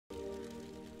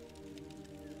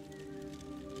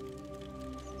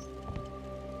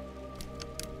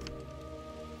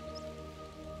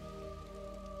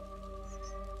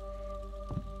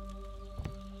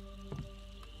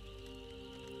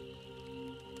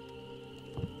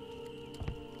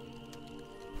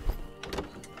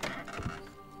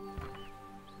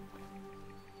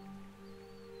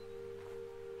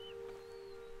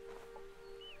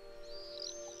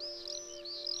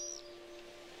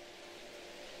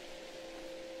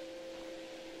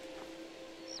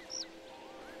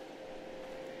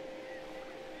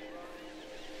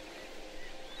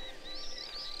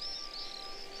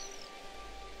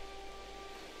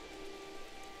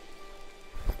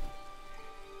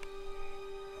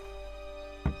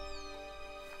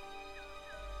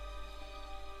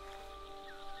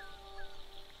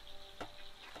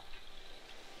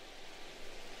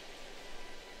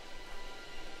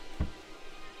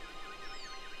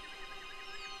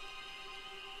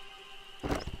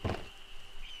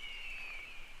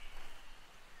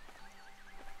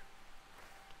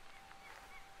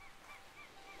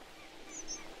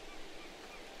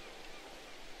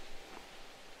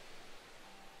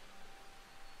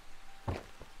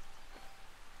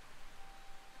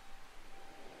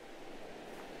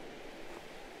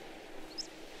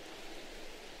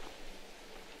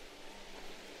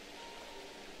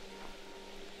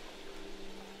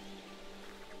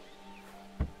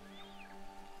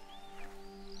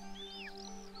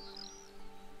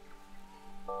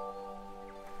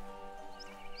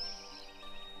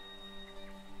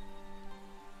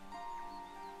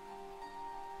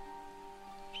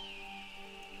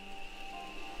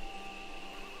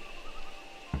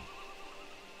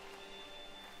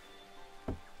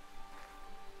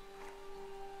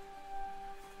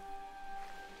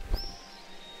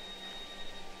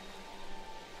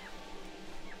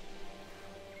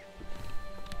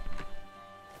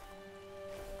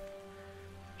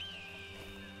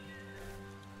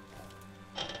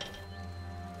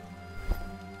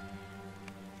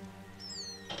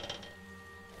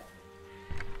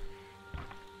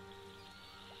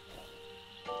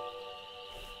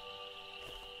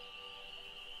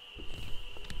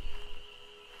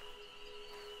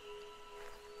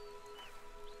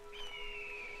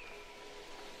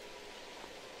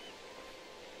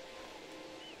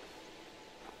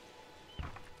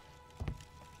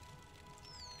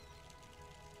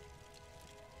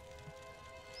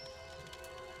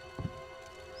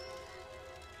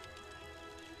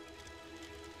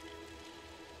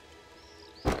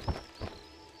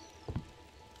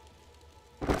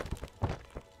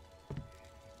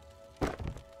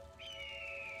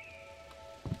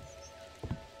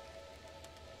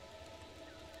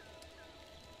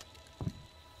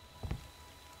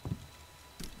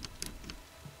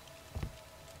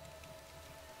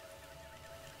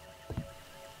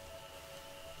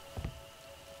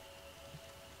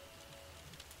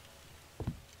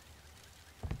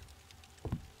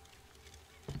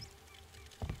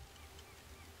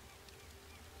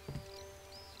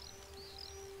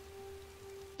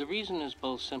The reason is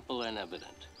both simple and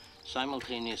evident.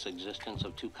 Simultaneous existence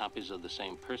of two copies of the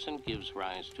same person gives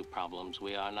rise to problems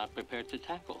we are not prepared to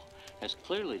tackle, as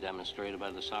clearly demonstrated by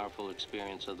the sorrowful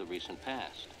experience of the recent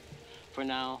past. For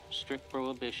now, strict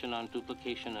prohibition on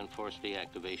duplication and forced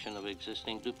deactivation of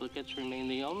existing duplicates remain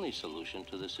the only solution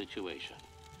to the situation.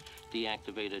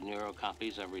 Deactivated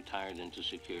neurocopies are retired into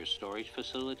secure storage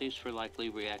facilities for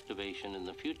likely reactivation in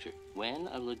the future, when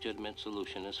a legitimate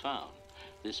solution is found.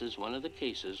 This is one of the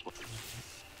cases.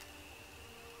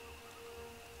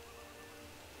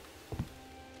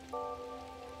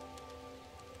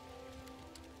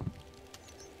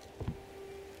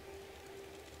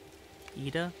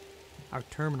 Ida, our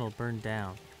terminal burned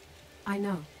down. I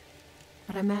know,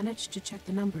 but I managed to check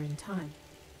the number in time.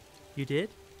 You did?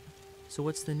 So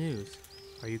what's the news?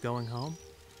 Are you going home?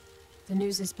 The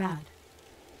news is bad.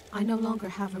 I no longer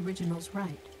have originals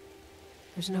right.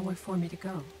 There's nowhere for me to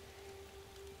go.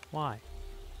 Why?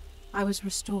 I was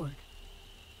restored.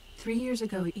 3 years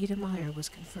ago, Ida Meyer was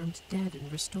confirmed dead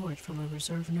and restored from a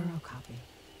reserve neurocopy.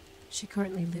 She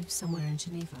currently lives somewhere in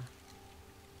Geneva.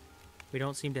 We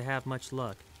don't seem to have much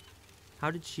luck.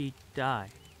 How did she die?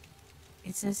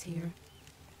 It says here,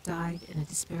 died in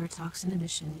a toxin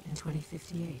emission in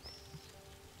 2058.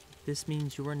 This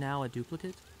means you are now a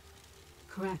duplicate?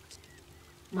 Correct.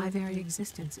 My very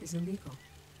existence is illegal.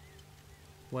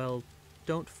 Well,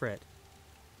 don't fret.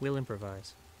 We'll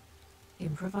improvise.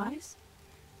 Improvise?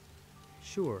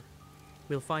 Sure.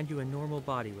 We'll find you a normal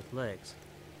body with legs.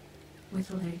 With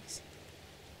legs?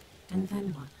 And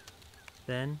then what?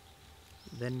 Then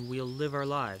we'll live our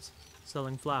lives,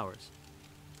 selling flowers.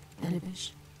 Enibish,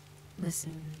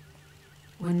 listen.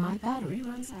 When my battery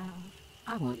runs out,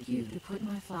 I want you to put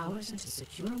my flowers into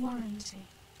secure warranty.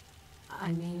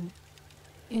 I mean,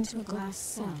 into a glass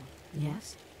cell,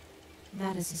 yes?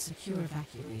 That is a secure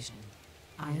evacuation.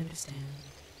 I understand.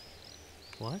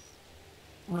 What?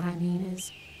 What I mean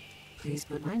is, please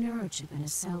put my neurochip in a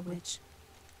cell which...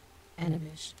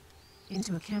 Enibish,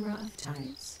 into a camera of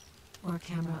tides, or a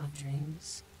camera of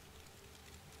dreams.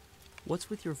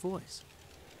 What's with your voice?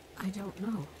 I don't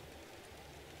know.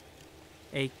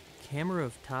 A camera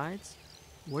of tides?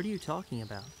 What are you talking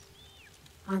about?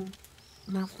 I'm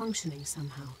malfunctioning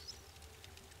somehow.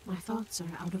 My thoughts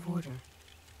are out of order.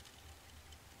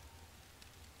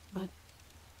 But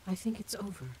I think it's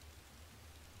over.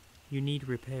 You need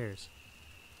repairs.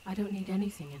 I don't need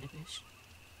anything, Enibish.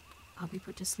 I'll be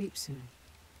put to sleep soon.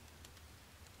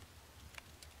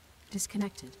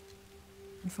 Disconnected.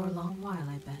 And for a long while,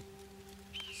 I bet.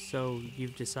 So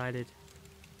you've decided?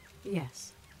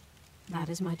 Yes. That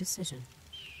is my decision.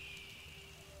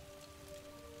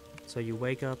 So you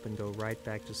wake up and go right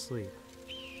back to sleep.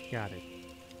 Got it.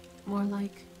 More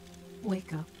like,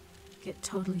 wake up, get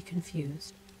totally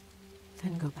confused,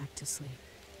 then go back to sleep.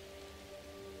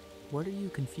 What are you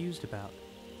confused about?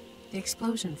 The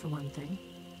explosion, for one thing.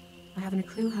 I haven't a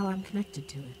clue how I'm connected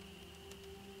to it.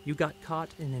 You got caught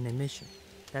in an emission.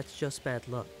 That's just bad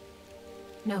luck.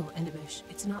 No, Enibish,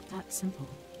 it's not that simple.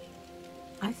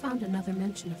 I found another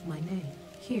mention of my name,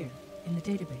 here, in the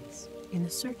database, in the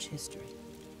search history.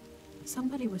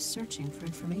 Somebody was searching for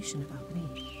information about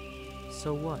me.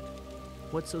 So what?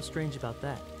 What's so strange about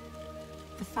that?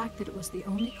 The fact that it was the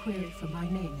only query for my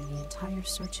name in the entire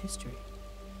search history,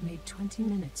 made 20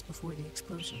 minutes before the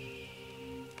explosion.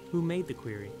 Who made the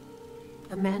query?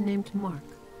 A man named Mark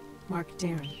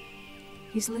Darren.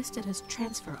 He's listed as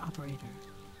transfer operator.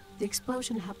 The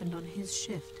explosion happened on his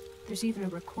shift. There's even a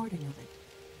recording of it.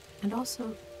 And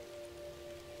also,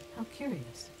 how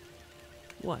curious.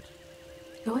 What?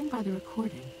 Going by the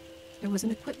recording, there was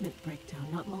an equipment breakdown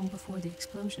not long before the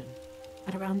explosion,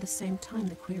 at around the same time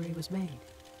the query was made.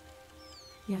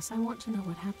 Yes, I want to know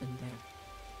what happened there.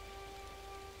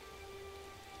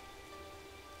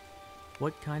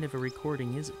 What kind of a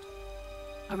recording is it?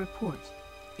 A report.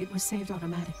 It was saved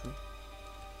automatically.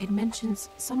 It mentions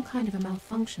some kind of a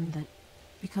malfunction that,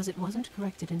 because it wasn't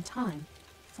corrected in time,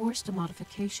 forced a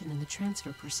modification in the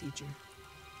transfer procedure.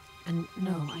 And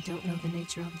no, I don't know the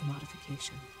nature of the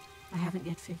modification. I haven't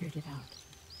yet figured it out.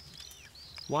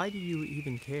 Why do you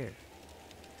even care?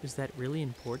 Is that really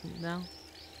important now?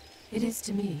 It is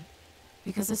to me,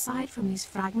 because aside from these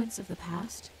fragments of the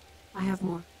past, I have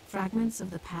more fragments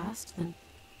of the past than...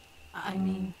 I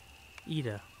mean...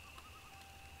 Ida.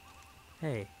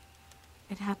 Hey.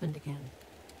 It happened again.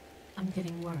 I'm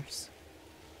getting worse.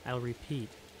 I'll repeat.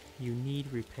 You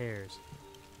need repairs.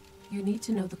 You need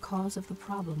to know the cause of the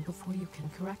problem before you can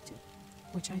correct it,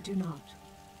 which I do not.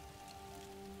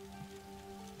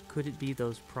 Could it be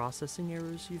those processing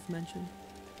errors you've mentioned?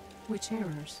 Which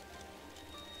errors?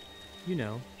 You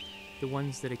know, The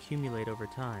ones that accumulate over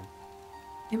time.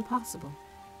 Impossible.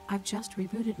 I've just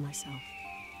rebooted myself.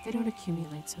 They don't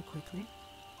accumulate so quickly.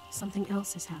 Something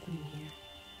else is happening here.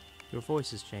 Your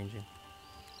voice is changing.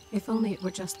 If only it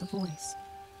were just the voice.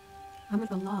 I'm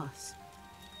at a loss.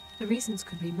 The reasons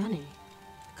could be many.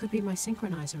 Could be my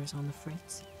synchronizer is on the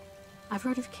fritz. I've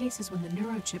heard of cases when the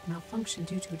neurochip malfunctioned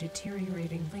due to a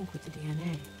deteriorating link with the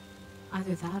DNA.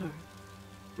 Either that or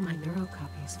my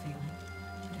neurocopy is failing.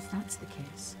 But if that's the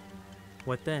case...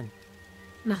 What then?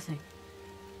 Nothing.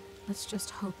 Let's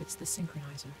just hope it's the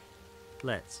synchronizer.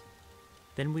 Let's.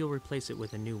 Then we'll replace it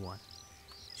with a new one.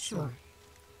 Sure.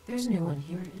 There's a new one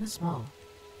here in a small.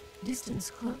 Distance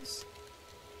close.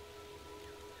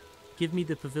 Give me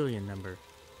the pavilion number.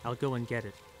 I'll go and get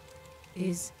it.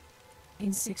 Is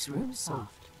in 6 rooms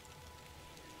soft.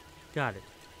 Got it.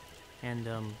 And,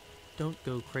 don't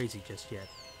go crazy just yet.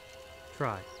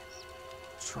 Try.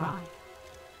 Try.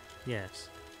 Yes.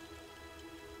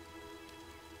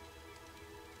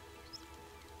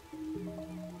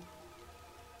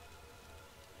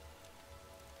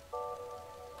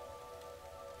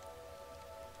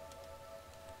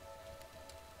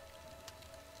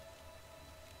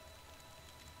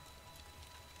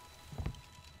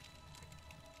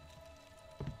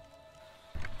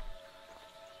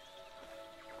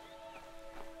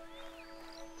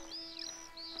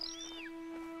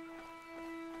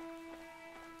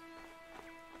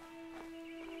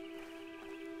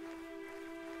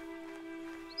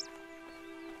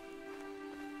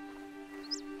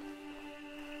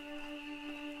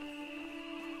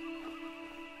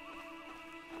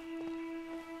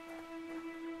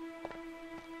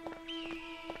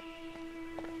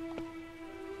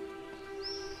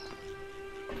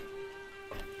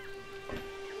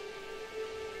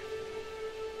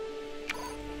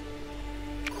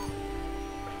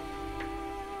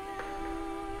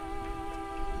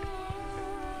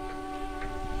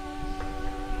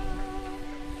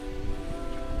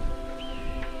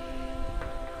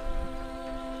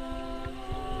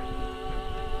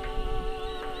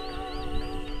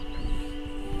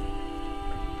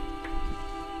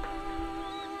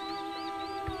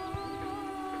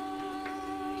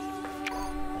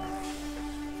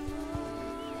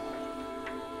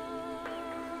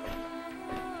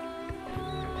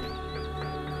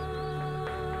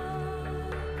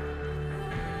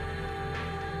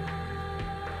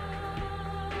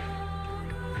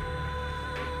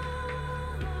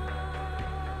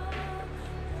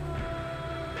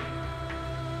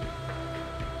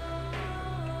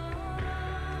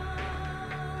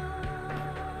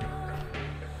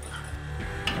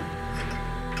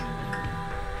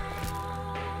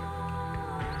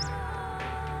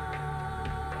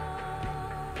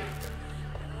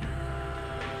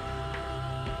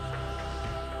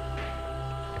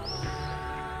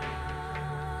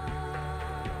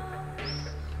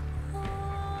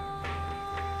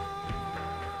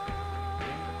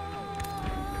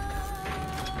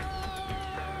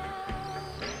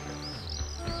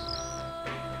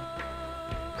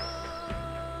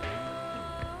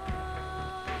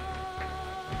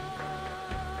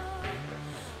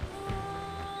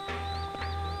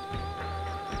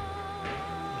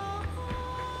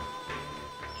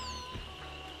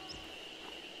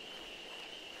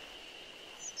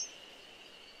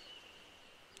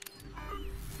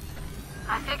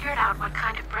 I figured out what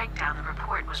kind of breakdown the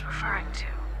report was referring to.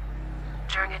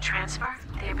 During a transfer,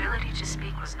 the ability to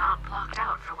speak was not blocked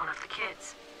out for one of the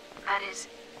kids. That is,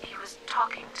 he was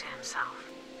talking to himself,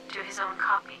 to his own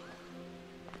copy.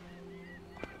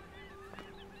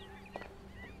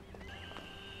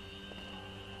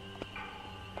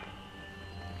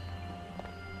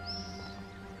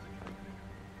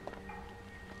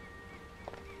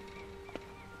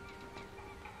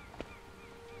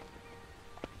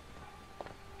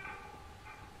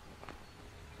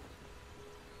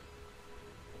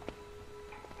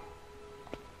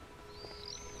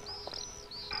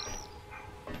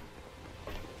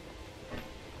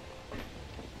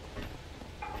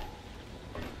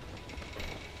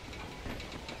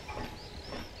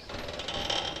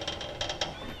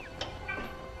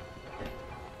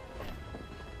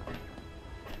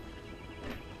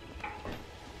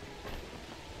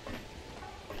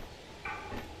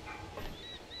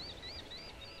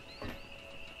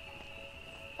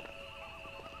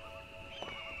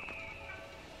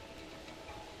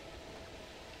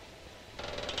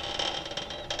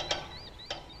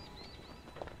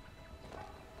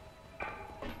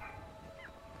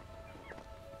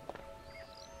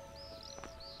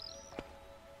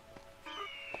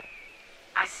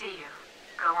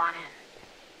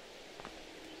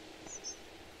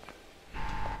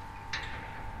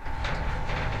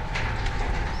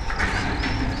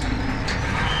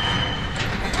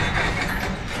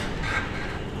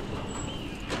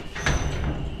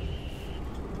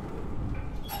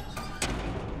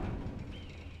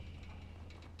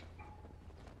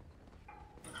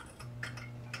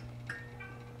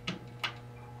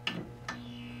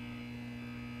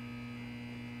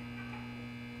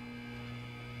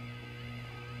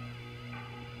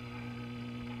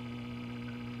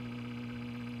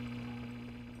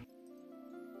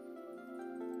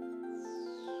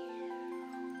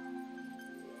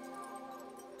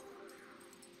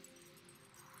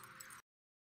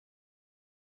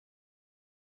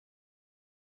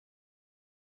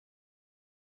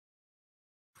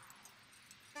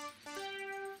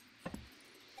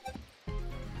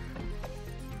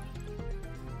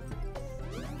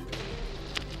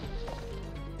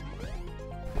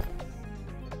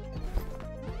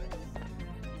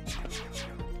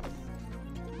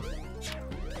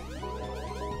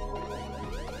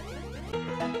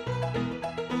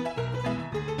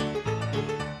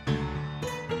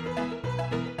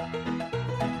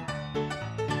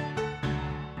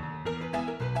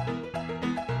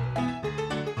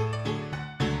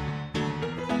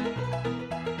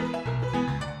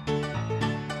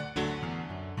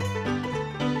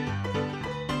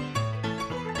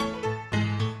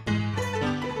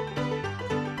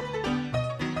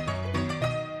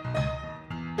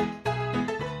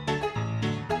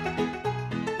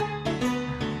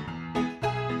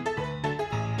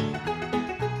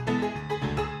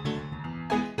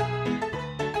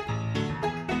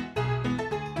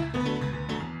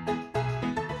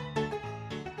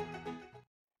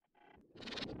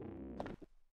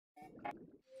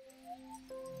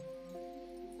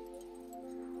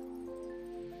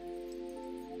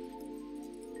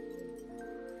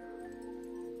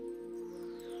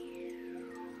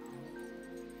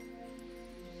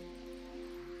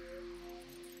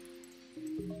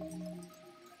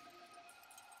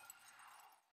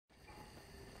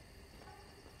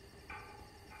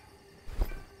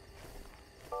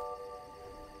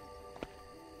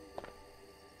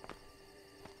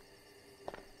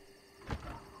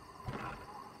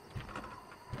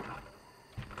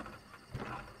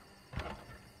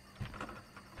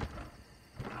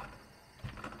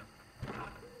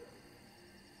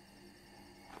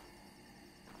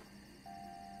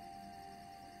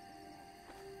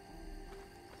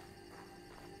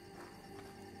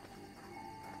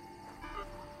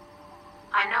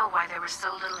 I know why there was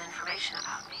so little information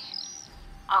about me.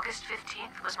 August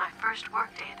 15th was my first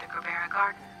workday at the Gerbera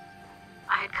Garden.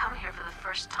 I had come here for the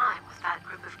first time with that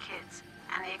group of kids,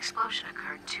 and the explosion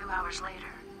occurred 2 hours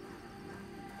later.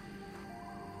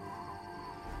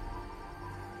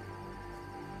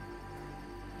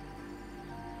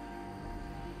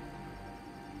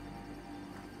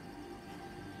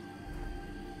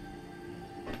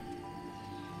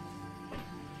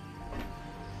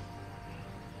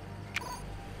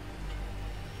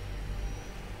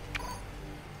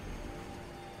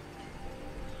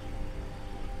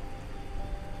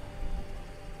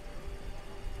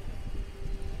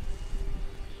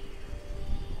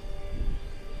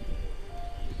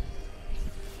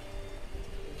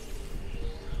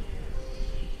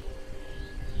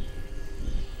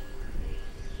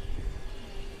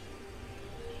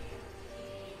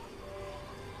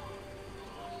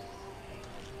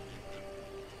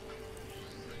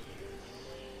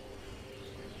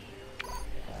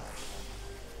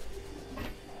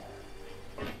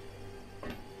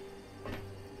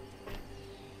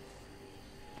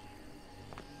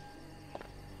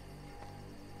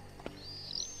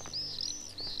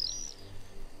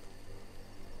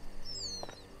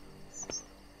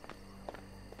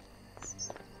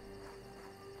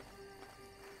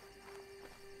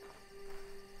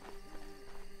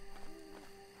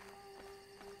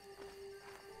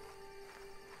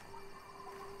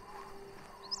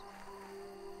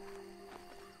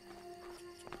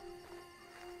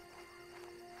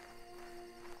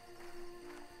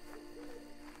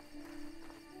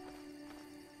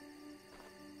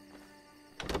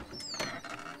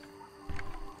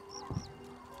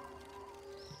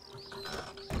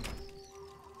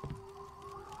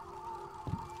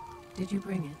 Did you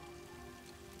bring it?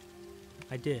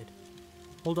 I did.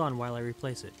 Hold on while I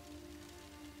replace it.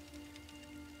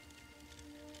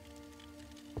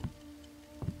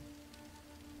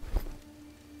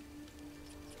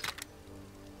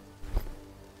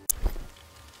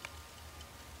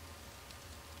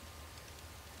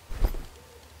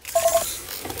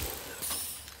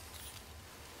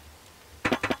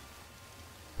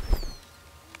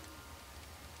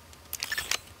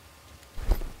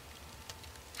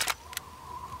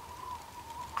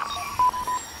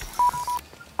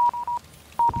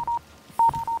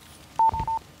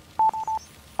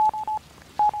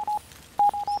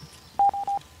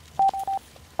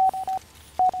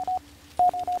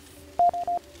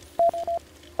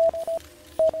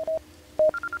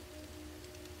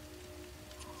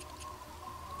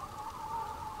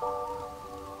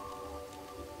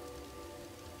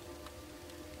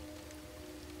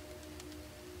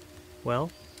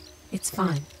 Well? It's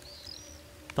fine.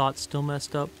 Thoughts still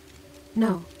messed up?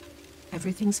 No,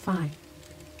 everything's fine.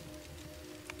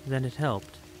 Then it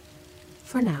helped.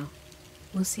 For now.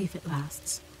 We'll see if it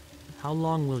lasts. How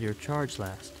long will your charge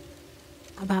last?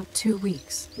 About 2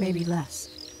 weeks, maybe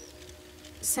less.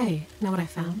 Say, know what I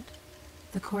found?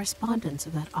 The correspondence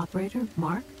of that operator,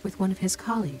 Mark, with one of his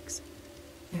colleagues.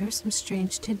 There are some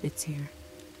strange tidbits here.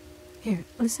 Here,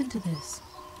 listen to this.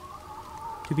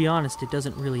 To be honest, it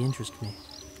doesn't really interest me.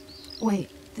 Wait,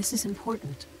 this is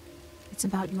important. It's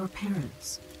about your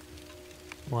parents.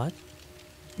 What?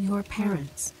 Your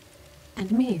parents. And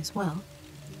me as well.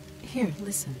 Here,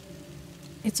 listen.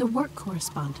 It's a work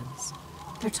correspondence.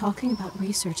 They're talking about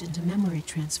research into memory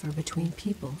transfer between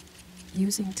people,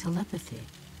 using telepathy.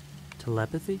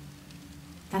 Telepathy?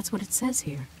 That's what it says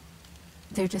here.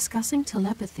 They're discussing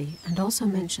telepathy and also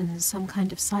mention some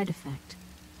kind of side effect.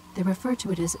 They refer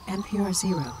to it as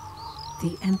MPR0,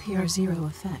 the MPR0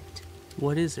 effect.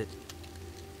 What is it?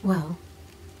 Well,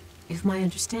 if my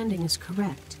understanding is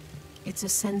correct, it's a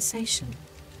sensation,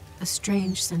 a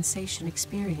strange sensation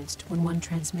experienced when one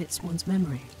transmits one's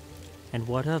memory. And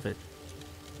what of it?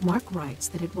 Mark writes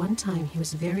that at one time he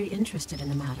was very interested in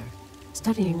the matter,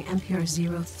 studying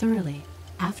MPR0 thoroughly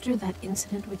after that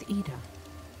incident with Ida.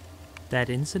 That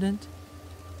incident?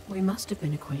 We must have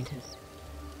been acquainted.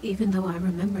 Even though I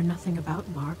remember nothing about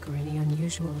Mark or any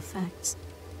unusual effects,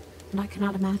 and I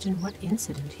cannot imagine what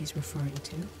incident he's referring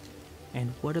to.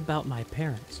 And what about my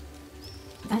parents?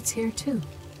 That's here too.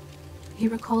 He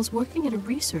recalls working at a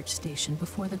research station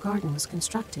before the garden was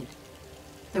constructed.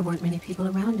 There weren't many people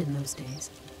around in those days.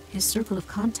 His circle of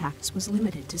contacts was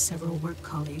limited to several work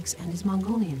colleagues and his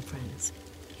Mongolian friends.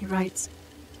 He writes,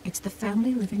 "It's the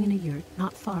family living in a yurt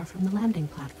not far from the landing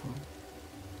platform."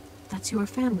 That's your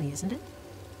family, isn't it?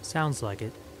 Sounds like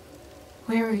it.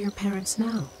 Where are your parents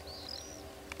now?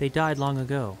 They died long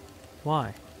ago.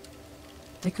 Why?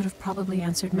 They could have probably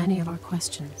answered many of our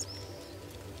questions.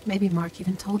 Maybe Mark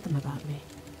even told them about me.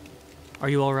 Are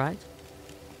you all right?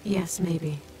 Yes,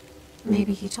 maybe.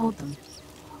 Maybe he told them.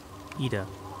 Ida,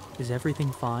 is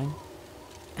everything fine?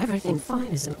 Everything fine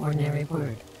is an ordinary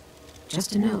word.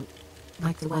 Just a note,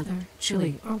 like the weather,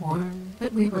 chilly or warm,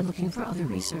 but we were looking for other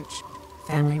research.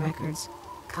 Family records,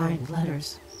 kind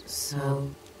letters.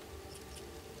 So,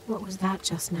 what was that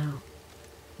just now?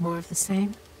 More of the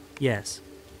same? Yes.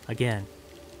 Again.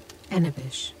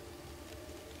 Enebish.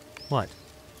 What?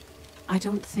 I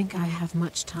don't think I have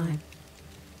much time.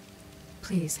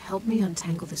 Please help me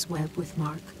untangle this web with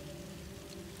Mark.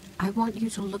 I want you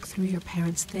to look through your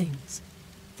parents' things.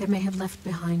 They may have left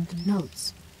behind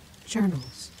notes,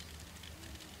 journals.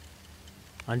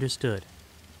 Understood.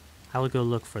 I will go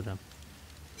look for them.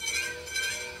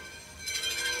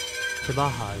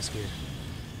 Tabaha is here.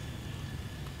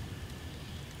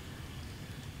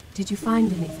 Did you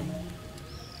find anything?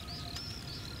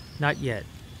 Not yet.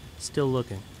 Still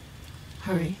looking.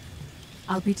 Hurry.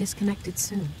 I'll be disconnected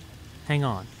soon. Hang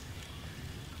on.